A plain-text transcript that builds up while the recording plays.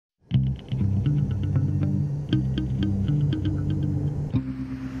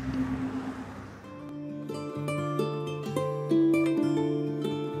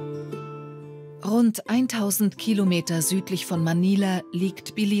Rund 1000 Kilometer südlich von Manila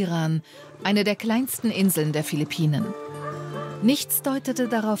liegt Biliran, eine der kleinsten Inseln der Philippinen. Nichts deutete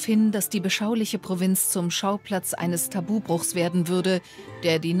darauf hin, dass die beschauliche Provinz zum Schauplatz eines Tabubruchs werden würde,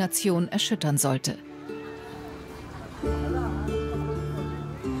 der die Nation erschüttern sollte.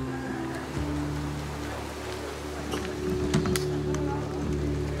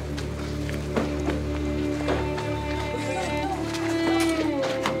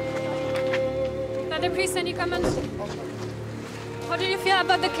 Father Priest, can you come and... How do you feel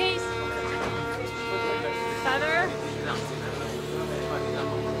about the case? Father?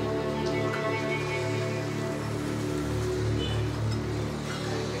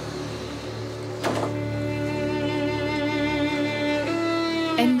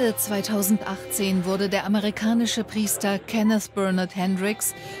 Ende 2018 wurde der amerikanische Priester Kenneth Bernard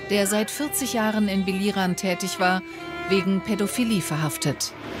Hendricks, der seit 40 Jahren in Biliran tätig war, wegen Pädophilie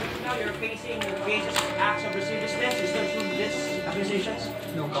verhaftet.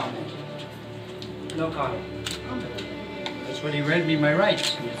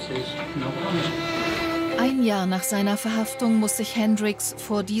 Ein Jahr nach seiner Verhaftung muss sich Hendricks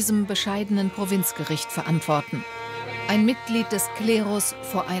vor diesem bescheidenen Provinzgericht verantworten. Ein Mitglied des Klerus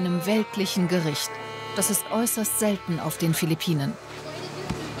vor einem weltlichen Gericht. Das ist äußerst selten auf den Philippinen.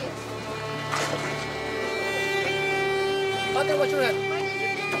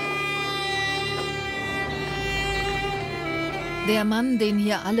 Der Mann, den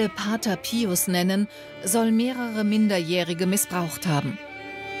hier alle Pater Pius nennen, soll mehrere Minderjährige missbraucht haben.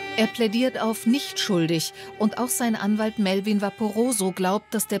 Er plädiert auf nicht schuldig und auch sein Anwalt Melvin Vaporoso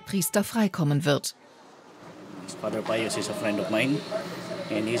glaubt, dass der Priester freikommen wird. Father Pius is a friend of mine,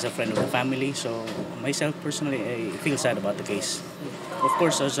 and he's a friend of the family. So myself personally, I feel sad about the case. Of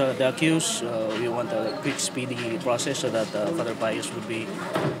course, as the accused, we want a quick, speedy process so that Father Pius would be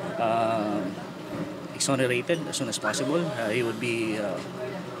exonerated as soon as possible.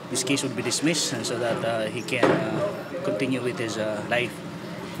 This case would be dismissed, and so that he can continue with his life,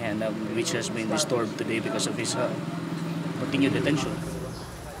 and which has been disturbed today because of his continued detention.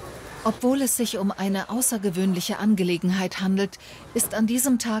 Obwohl es sich um eine außergewöhnliche Angelegenheit handelt, ist an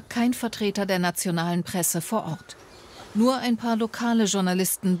diesem Tag kein Vertreter der nationalen Presse vor Ort. Nur ein paar lokale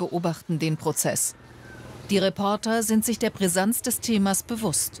Journalisten beobachten den Prozess. Die Reporter sind sich der Brisanz des Themas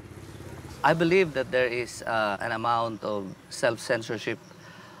bewusst. I believe that there is an amount of self-censorship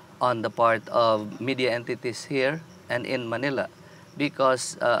on the part of media entities here and in Manila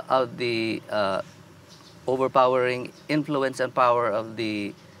because of the overpowering influence and power of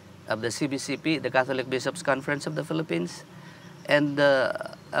the CBCP, the Catholic Bishops' Conference of the Philippines, and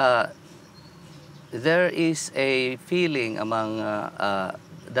there is a feeling among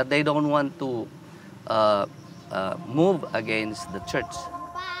that they don't want to move against the church.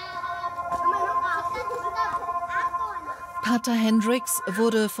 Pater Hendricks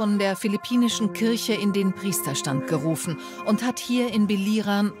wurde von der philippinischen Kirche in den Priesterstand gerufen und hat hier in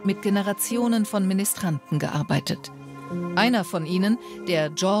Biliran mit Generationen von Ministranten gearbeitet. Einer von ihnen, der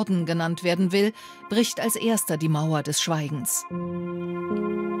Jordan genannt werden will, bricht als erster die Mauer des Schweigens.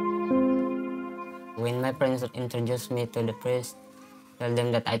 When my friends introduced me to the priest, tell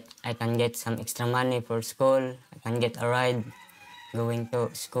them that I can get some extra money for school, I can get a ride going to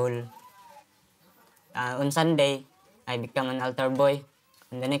school. On Sunday, I become an altar boy.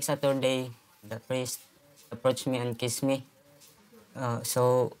 On the next Saturday, the priest approached me and kissed me.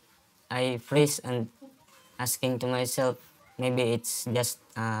 So I freeze and asking to myself, maybe it's just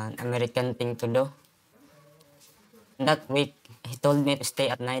an American thing to do. That week, he told me to stay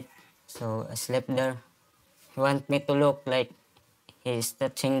at night, so I slept there. He wanted me to look like he's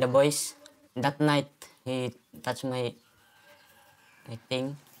touching the boys. That night, he touched my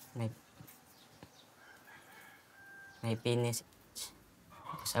thing, my penis,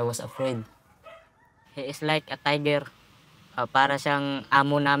 because I was afraid. He is like a tiger. Para siyang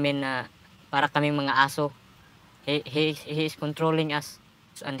amo namin na para kaming mga aso. He is controlling us,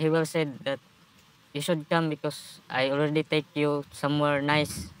 and he will say that you should come because I already take you somewhere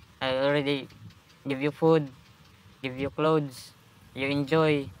nice. I already give you food, give you clothes, you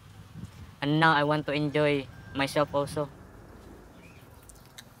enjoy, and now I want to enjoy myself also.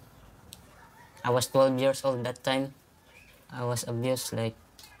 I was 12 years old that time. I was abused like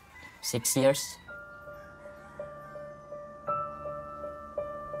 6 years.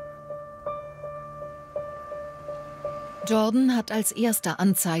 Jordan hat als erster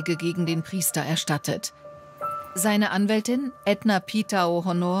Anzeige gegen den Priester erstattet. Seine Anwältin Edna Pitao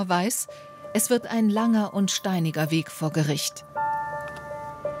Honor weiß, es wird ein langer und steiniger Weg vor Gericht.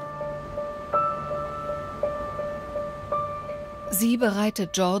 Sie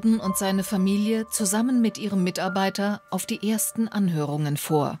bereitet Jordan und seine Familie zusammen mit ihrem Mitarbeiter auf die ersten Anhörungen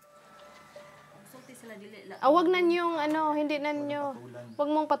vor. Wag na niyong, hindi na niyo. Wag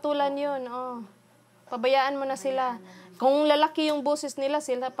mong patulan yun. Pabayaan mo na sila. Kung lalaki yung boses nila,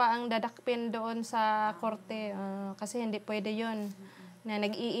 sila pa ang dadakpin doon sa korte. Kasi hindi pwede yun na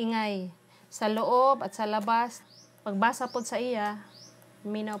nag-iingay sa loob at sa labas. Pagbasa po sa iya,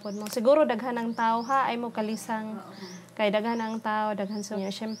 minaw po mo. Siguro daghan ng tao ay mo kalisang. Kay daghan ng tao, daghan sa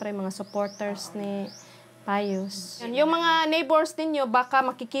siyempre mga supporters ni Pius. Yung mga neighbors ninyo, baka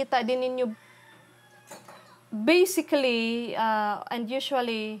makikita din ninyo. Basically, and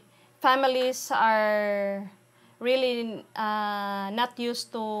usually, families are really not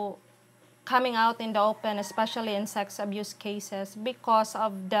used to coming out in the open, especially in sex abuse cases, because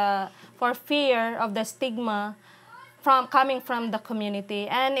of for fear of the stigma coming from the community,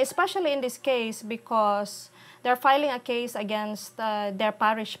 and especially in this case because they're filing a case against their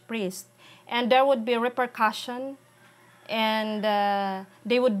parish priest, and there would be repercussion. And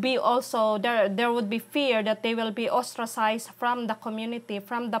they would be also, there would be fear that they will be ostracized from the community,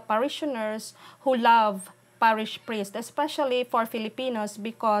 from the parishioners who love parish priests, especially for Filipinos,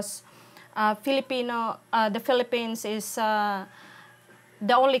 because the Philippines is the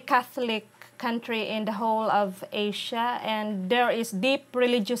only Catholic country in the whole of Asia, and there is deep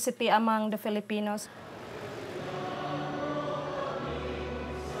religiosity among the Filipinos.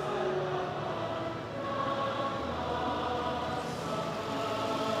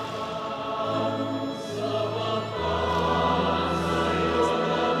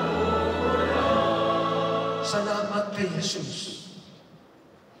 Salamat kay Jesus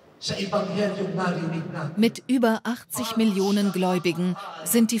sa Evanghelium narinig natin. Mit über 80 Millionen Gläubigen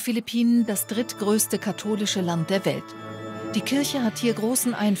sind die Philippinen das drittgrößte katholische Land der Welt. Die Kirche hat hier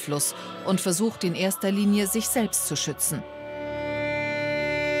großen Einfluss und versucht in erster Linie, sich selbst zu schützen.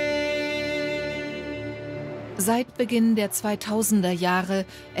 Seit Beginn der 2000er Jahre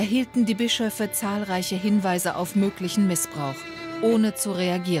erhielten die Bischöfe zahlreiche Hinweise auf möglichen Missbrauch, ohne zu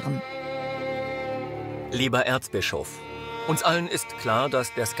reagieren. Lieber Erzbischof, uns allen ist klar,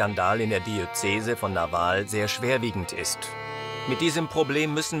 dass der Skandal in der Diözese von Naval sehr schwerwiegend ist. Mit diesem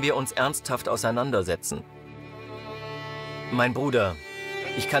Problem müssen wir uns ernsthaft auseinandersetzen. Mein Bruder,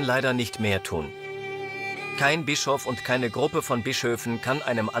 ich kann leider nicht mehr tun. Kein Bischof und keine Gruppe von Bischöfen kann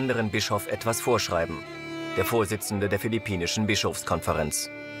einem anderen Bischof etwas vorschreiben. Der Vorsitzende der Philippinischen Bischofskonferenz.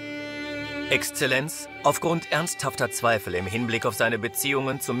 Exzellenz, aufgrund ernsthafter Zweifel im Hinblick auf seine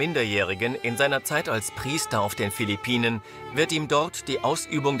Beziehungen zu Minderjährigen in seiner Zeit als Priester auf den Philippinen wird ihm dort die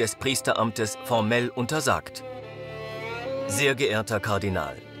Ausübung des Priesteramtes formell untersagt. Sehr geehrter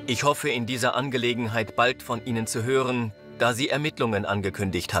Kardinal, ich hoffe in dieser Angelegenheit bald von Ihnen zu hören, da Sie Ermittlungen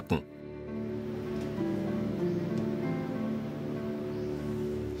angekündigt hatten.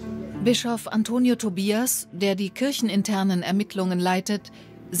 Bischof Antonio Tobias, der die kircheninternen Ermittlungen leitet,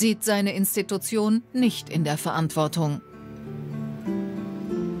 sieht seine Institution nicht in der Verantwortung.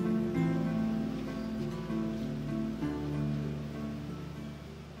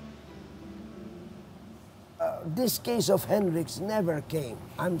 This case of Henrik's never came.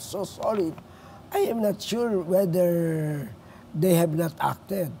 I'm so sorry. I am not sure whether they have not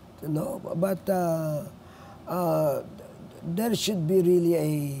acted, you know, but there should be really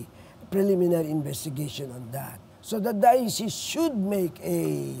a preliminary investigation on that. So the diocese should make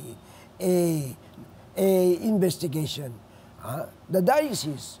a investigation. The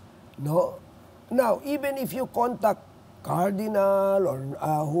diocese, no. Now, even if you contact cardinal or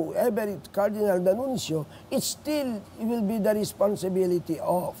whoever it's cardinal, the nuncio, it will be the responsibility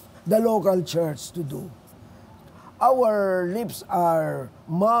of the local church to do. Our lips are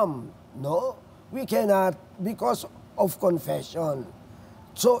mum, no. We cannot because of confession.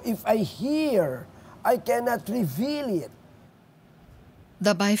 So if I hear, I cannot reveal it.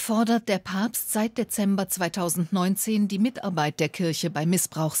 Dabei fordert der Papst seit Dezember 2019 die Mitarbeit der Kirche bei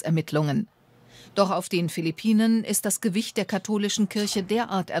Missbrauchsermittlungen. Doch auf den Philippinen ist das Gewicht der katholischen Kirche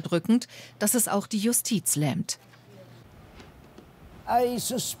derart erdrückend, dass es auch die Justiz lähmt. I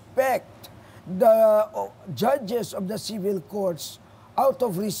suspect the judges of the civil courts, out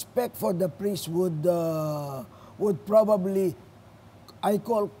of respect for the priest, would probably, I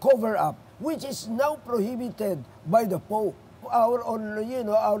call, cover up, which is now prohibited by the Pope. Our own, you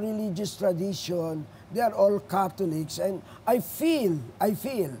know, our religious tradition, they are all Catholics, and I feel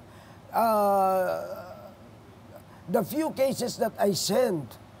the few cases that I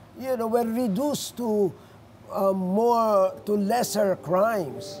sent, you know, were reduced to lesser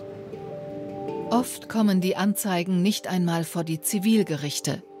crimes. Oft kommen die Anzeigen nicht einmal vor die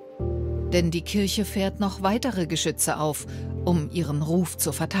Zivilgerichte. Denn die Kirche fährt noch weitere Geschütze auf, um ihren Ruf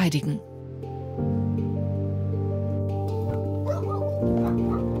zu verteidigen.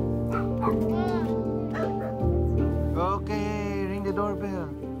 Okay, ring the doorbell.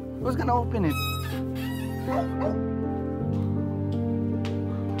 Who's gonna open it?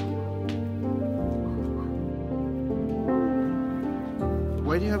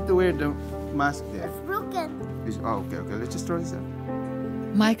 Why do you have to wear the mask there? It's broken. Oh, okay. Let's just throw this out.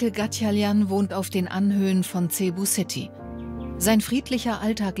 Michael Gatchalian wohnt auf den Anhöhen von Cebu City. Sein friedlicher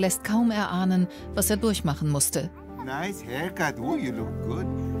Alltag lässt kaum erahnen, was er durchmachen musste. Nice haircut. Oh, you look good.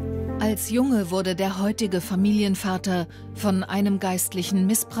 Als Junge wurde der heutige Familienvater von einem Geistlichen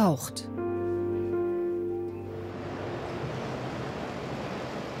missbraucht.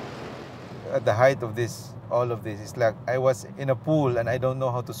 At the height of this, all of this, it's like I was in a pool and I don't know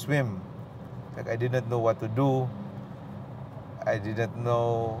how to swim. Like I didn't know what to do. I didn't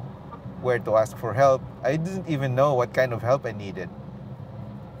know where to ask for help. I didn't even know what kind of help I needed.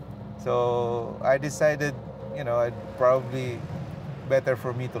 So I decided, it's probably better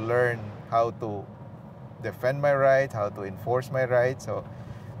for me to learn how to defend my rights, how to enforce my rights. So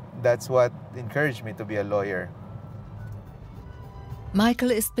that's what encouraged me to be a lawyer.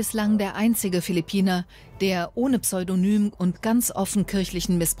 Michael ist bislang der einzige Philippiner, der ohne Pseudonym und ganz offen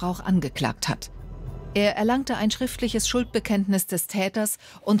kirchlichen Missbrauch angeklagt hat. Er erlangte ein schriftliches Schuldbekenntnis des Täters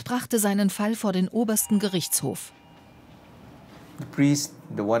und brachte seinen Fall vor den obersten Gerichtshof. The priest,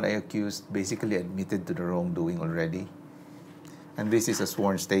 the one I accused, basically admitted to the wrongdoing already. And this is a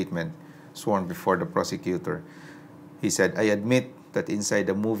sworn statement, sworn before the prosecutor. He said, I admit that inside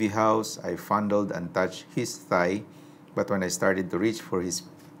the movie house, I fondled and touched his thigh, but when I started to reach for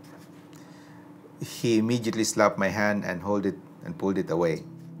he immediately slapped my hand and held it and pulled it away.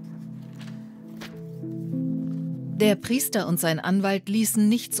 Der Priester und sein Anwalt ließen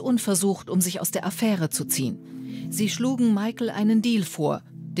nichts unversucht, um sich aus der Affäre zu ziehen. Sie schlugen Michael einen Deal vor.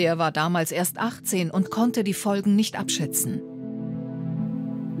 Der war damals erst 18 und konnte die Folgen nicht abschätzen.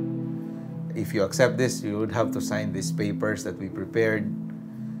 If you accept this, you would have to sign these papers that we prepared.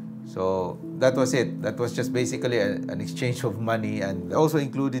 So that was it. That was just basically an exchange of money, and also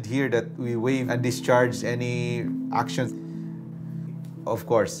included here that we waive and discharge any actions. Of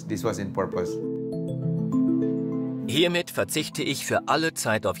course, this was in purpose. Hiermit verzichte ich für alle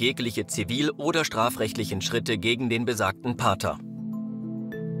Zeit auf jegliche zivil- oder strafrechtlichen Schritte gegen den besagten Pater.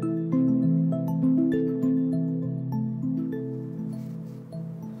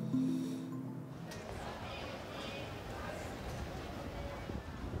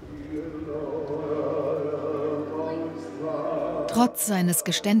 Trotz seines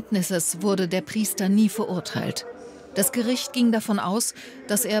Geständnisses wurde der Priester nie verurteilt. Das Gericht ging davon aus,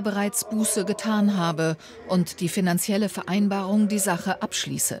 dass er bereits Buße getan habe und die finanzielle Vereinbarung die Sache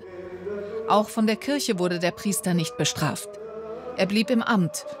abschließe. Auch von der Kirche wurde der Priester nicht bestraft. Er blieb im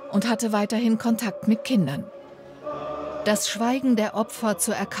Amt und hatte weiterhin Kontakt mit Kindern. Das Schweigen der Opfer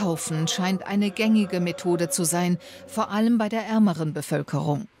zu erkaufen scheint eine gängige Methode zu sein, vor allem bei der ärmeren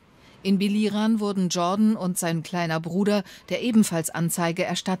Bevölkerung. In Biliran wurden Jordan und sein kleiner Bruder, der ebenfalls Anzeige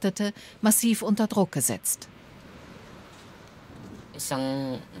erstattete, massiv unter Druck gesetzt.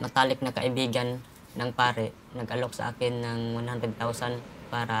 Isang matalik na kaibigan ng pare nag-alok sa akin ng 100,000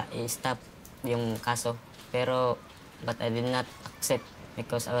 para i-stop yung kaso. But I did not accept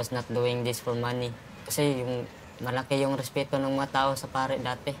because I was not doing this for money. Kasi malaki yung respeto ng mga tao sa pare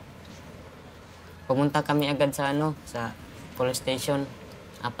dati. Pumunta kami agad sa police station.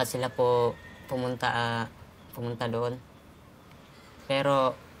 4 sila po pumunta doon.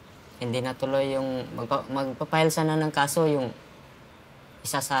 Pero hindi natuloy yung magpapile sana ng kaso yung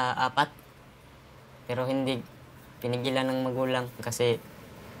isa sa 4. Pero hindi pinigilan ng magulang kasi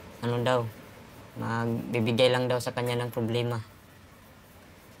magbibigay lang daw sa kanya ng problema.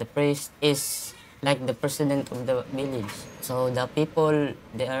 The priest is like the president of the village. So the people,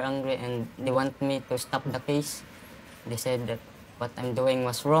 they are angry and they want me to stop the case. They said that what I'm doing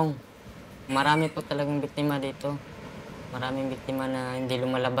was wrong. Marami po talagang biktima dito. Maraming biktima na hindi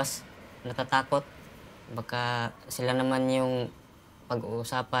lumalabas, natatakot. Baka sila naman yung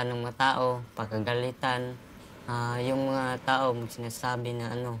pag-uusapan ng mga tao, pagkagalitan. Yung mga tao sinasabi na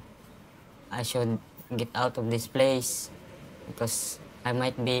I should get out of this place because I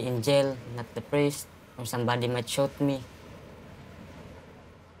might be in jail, not the priest, or somebody might shoot me.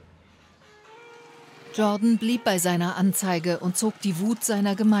 Jordan blieb bei seiner Anzeige und zog die Wut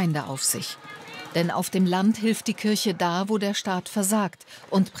seiner Gemeinde auf sich. Denn auf dem Land hilft die Kirche da, wo der Staat versagt,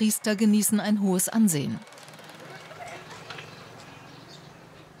 und Priester genießen ein hohes Ansehen.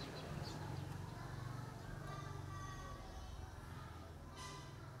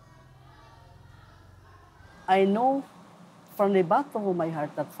 I know from the bottom of my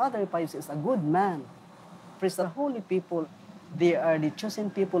heart that Father Pius is a good man. Priests are holy people. They are the chosen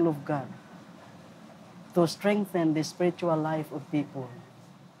people of God to strengthen the spiritual life of people.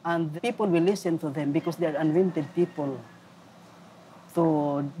 And the people will listen to them because they are anointed people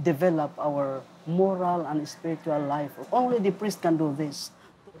to develop our moral and spiritual life. Only the priest can do this.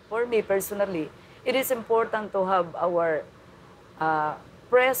 For me personally, it is important to have our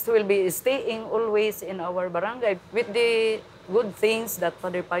priest will be staying always in our barangay with the good things that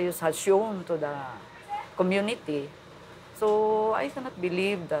Father Pius has shown to the community. So I cannot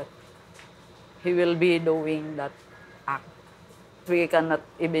believe that he will be doing that act. We cannot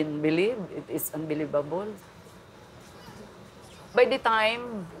even believe. It is unbelievable. By the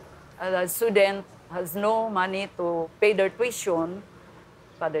time the student has no money to pay their tuition,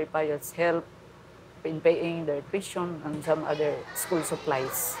 Father Pius help in paying their tuition and some other school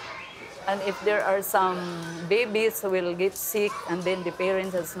supplies. And if there are some babies who will get sick and then the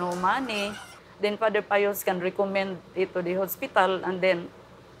parents has no money, then Father Pius can recommend it to the hospital and then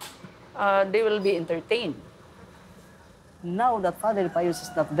they will be entertained. Now that Father Pius is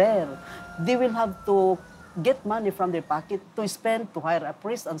not there, they will have to get money from their pocket to spend to hire a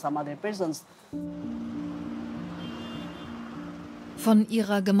priest and some other persons. Von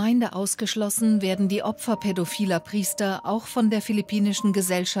ihrer Gemeinde ausgeschlossen werden die Opfer pädophiler Priester auch von der philippinischen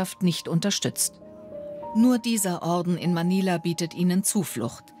Gesellschaft nicht unterstützt. Nur dieser Orden in Manila bietet ihnen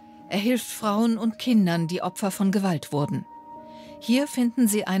Zuflucht. Er hilft Frauen und Kindern, die Opfer von Gewalt wurden. Hier finden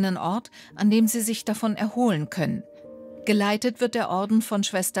sie einen Ort, an dem sie sich davon erholen können. Geleitet wird der Orden von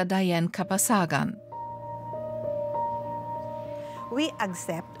Schwester Diane Capasagan. We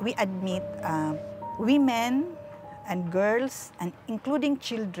admit women and girls, and including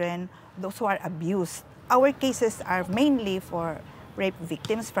children, those who are abused. Our cases are mainly for rape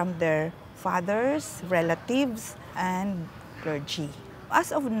victims from their fathers, relatives, and clergy.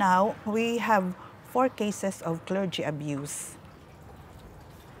 As of now, we have 4 cases of clergy abuse.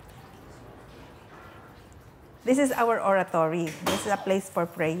 This is our oratory. This is a place for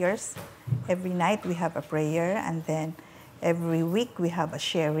prayers. Every night we have a prayer, and then every week we have a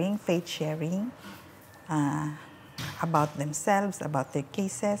sharing, faith sharing, about themselves, about their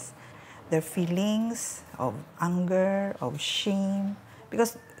cases, their feelings of anger, of shame,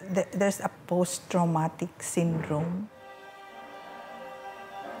 because there's a post-traumatic syndrome.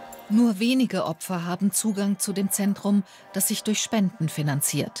 Nur wenige Opfer haben Zugang zu dem Zentrum, das sich durch Spenden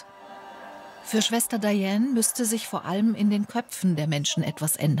finanziert. Für Schwester Diane müsste sich vor allem in den Köpfen der Menschen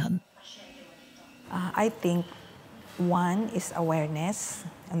etwas ändern. I think one is awareness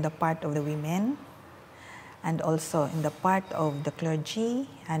on the part of the women, and also in the part of the clergy,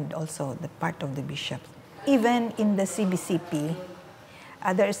 and also the part of the bishops. Even in the CBCP,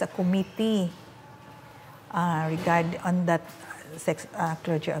 there is a committee regarding on that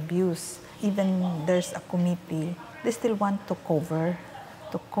clergy abuse. Even there's a committee, they still want to cover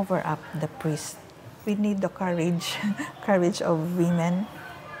up the priest. We need the courage of women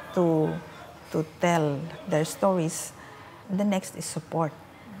to tell their stories. The next is support.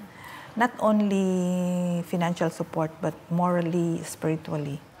 Not only financial support, but morally,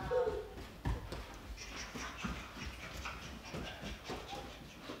 spiritually.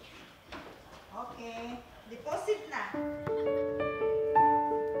 Okay, deposit na.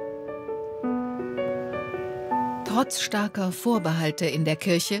 Trotz starker Vorbehalte in der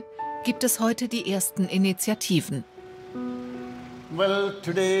Kirche gibt es heute die ersten Initiativen. Well,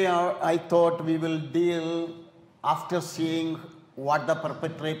 today I thought we will deal, after seeing what the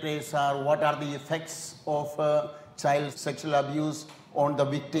perpetrators are, what are the effects of child sexual abuse on the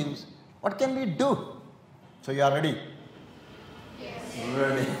victims, what can we do? So you are ready? Yes.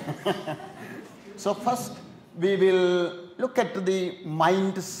 Ready. So first we will look at the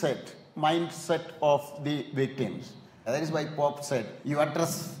mindset of the victims. That is why Pope said, you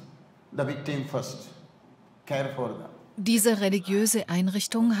address the victim first, care for them. Diese religiöse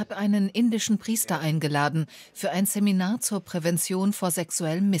Einrichtung hat einen indischen Priester eingeladen für ein Seminar zur Prävention vor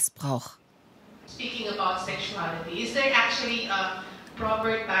sexuellem Missbrauch. Speaking about sexuality, is there actually a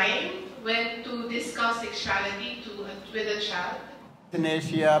proper time when to discuss sexuality with a child? In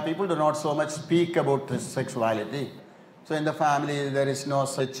Asia, people do not so much speak about sexuality. So in the family, there is no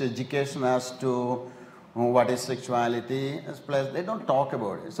such education as to what is sexuality. Plus, they don't talk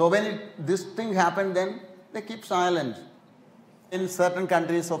about it. So when this thing happened, then they keep silent. In certain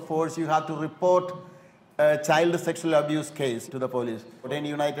countries, of course, you have to report a child sexual abuse case to the police. But in the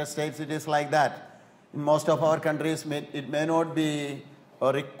United States, it is like that. In most of our countries, it may not be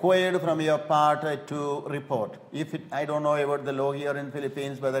required from your part to report. I don't know about the law here in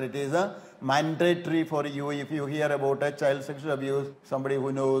Philippines, whether it is mandatory for you. If you hear about a child sexual abuse, somebody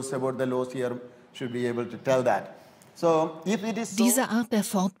who knows about the laws here should be able to tell that. So, if it is so, Diese Art der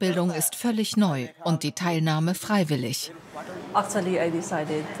Fortbildung ist völlig neu und die Teilnahme freiwillig. Actually, I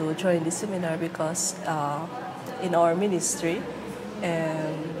decided to join this seminar because in our ministry,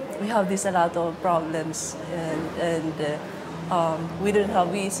 we have a lot of problems, and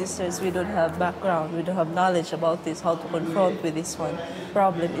we sisters, we don't have background, we don't have knowledge about this, how to confront with this one.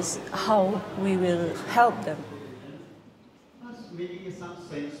 Problem is how we will help them. making some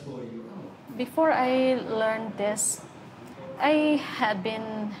sense for you. Before I learned this, I had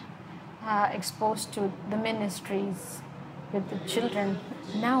been exposed to the ministries with the children.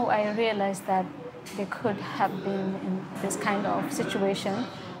 Now I realize that they could have been in this kind of situation.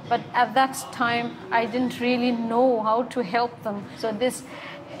 But at that time, I didn't really know how to help them. So this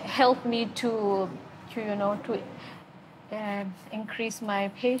helped me to increase my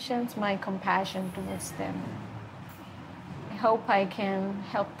patience, my compassion towards them. I hope I can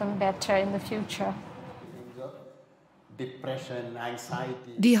help them better in the future.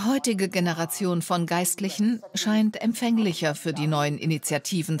 Die heutige Generation von Geistlichen scheint empfänglicher für die neuen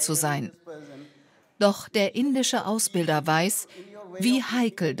Initiativen zu sein. Doch der indische Ausbilder weiß, wie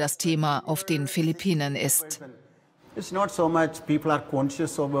heikel das Thema auf den Philippinen ist. It's not so much people are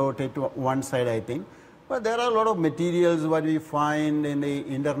conscious about it one side, I think, but there are a lot of materials what we find in the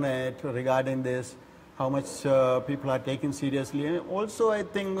internet regarding this, how much people are taken seriously. And also, I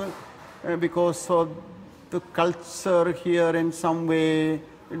think because of the culture here in some way,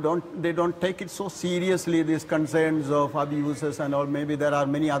 they don't take it so seriously, these concerns of abuses and all. Maybe there are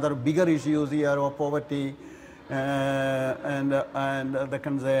many other bigger issues here of poverty and the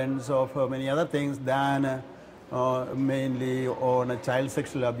concerns of many other things than mainly on child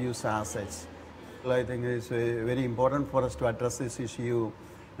sexual abuse as such. I think it's very important for us to address this issue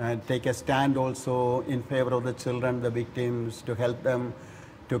and take a stand also in favor of the children, the victims, to help them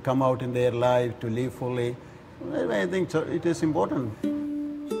to come out in their life, to live fully. I think it is important.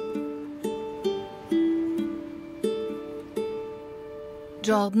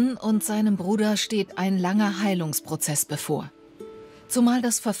 Jordan und seinem Bruder steht ein langer Heilungsprozess bevor. Zumal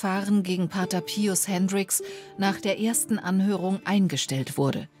das Verfahren gegen Pater Pius Hendricks nach der ersten Anhörung eingestellt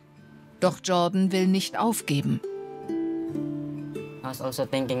wurde. Doch Jordan will nicht aufgeben. I was also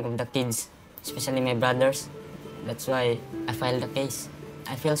thinking of the kids, especially my brothers. That's why I filed the case.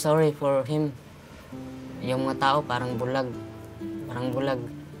 I feel sorry for him. Yung mga tao parang bulag.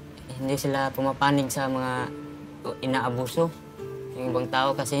 Hindi sila pumapanig sa mga inaabuso. Yung ibang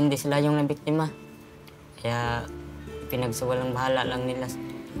tao kasi hindi sila yung nabiktima. Kaya pinagsawalang bahala lang nila.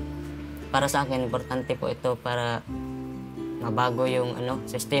 Para sa akin, importante po ito para mabago yung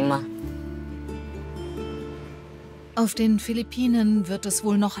sistema. Auf den Philippinen wird es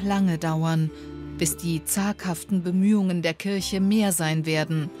wohl noch lange dauern, bis die zaghaften Bemühungen der Kirche mehr sein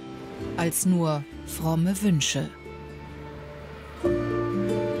werden als nur fromme Wünsche.